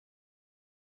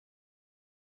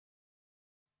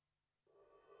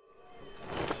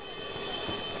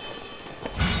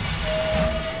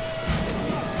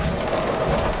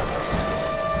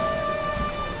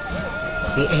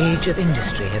The age of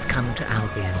industry has come to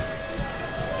Albion.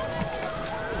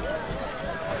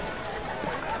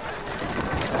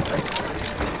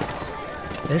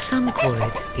 Though some call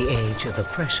it the age of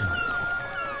oppression.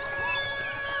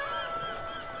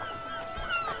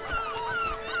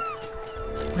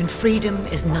 When freedom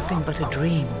is nothing but a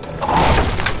dream,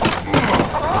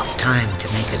 it's time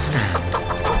to make a stand.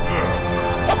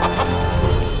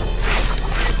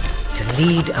 To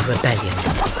lead a rebellion.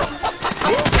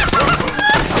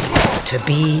 To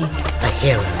be a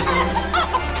hero.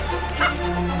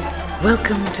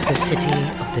 Welcome to the city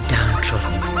of the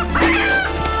downtrodden.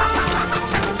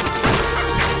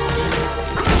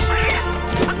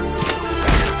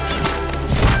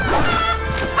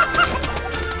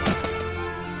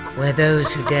 Where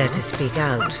those who dare to speak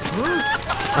out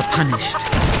are punished.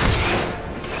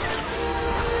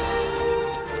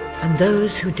 And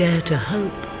those who dare to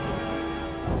hope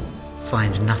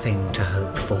find nothing to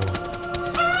hope for.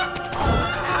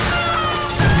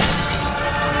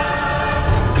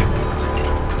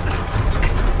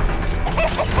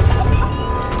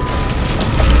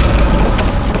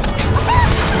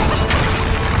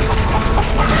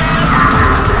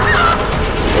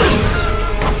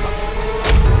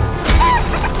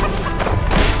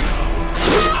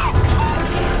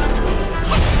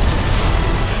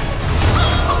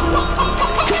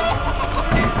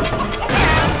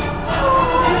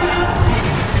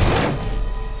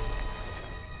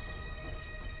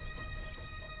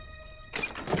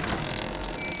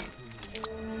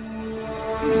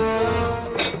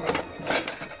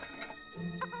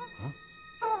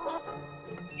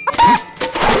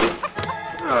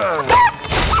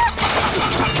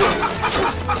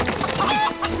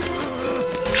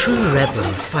 True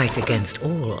rebels fight against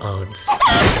all odds.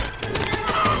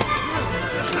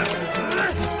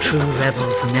 True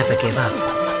rebels never give up.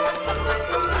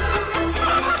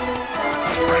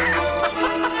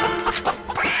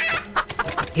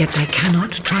 Yet they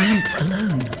cannot triumph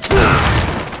alone.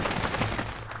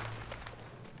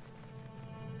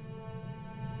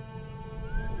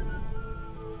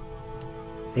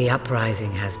 The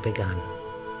uprising has begun.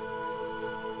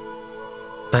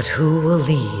 But who will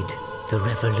lead the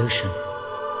revolution?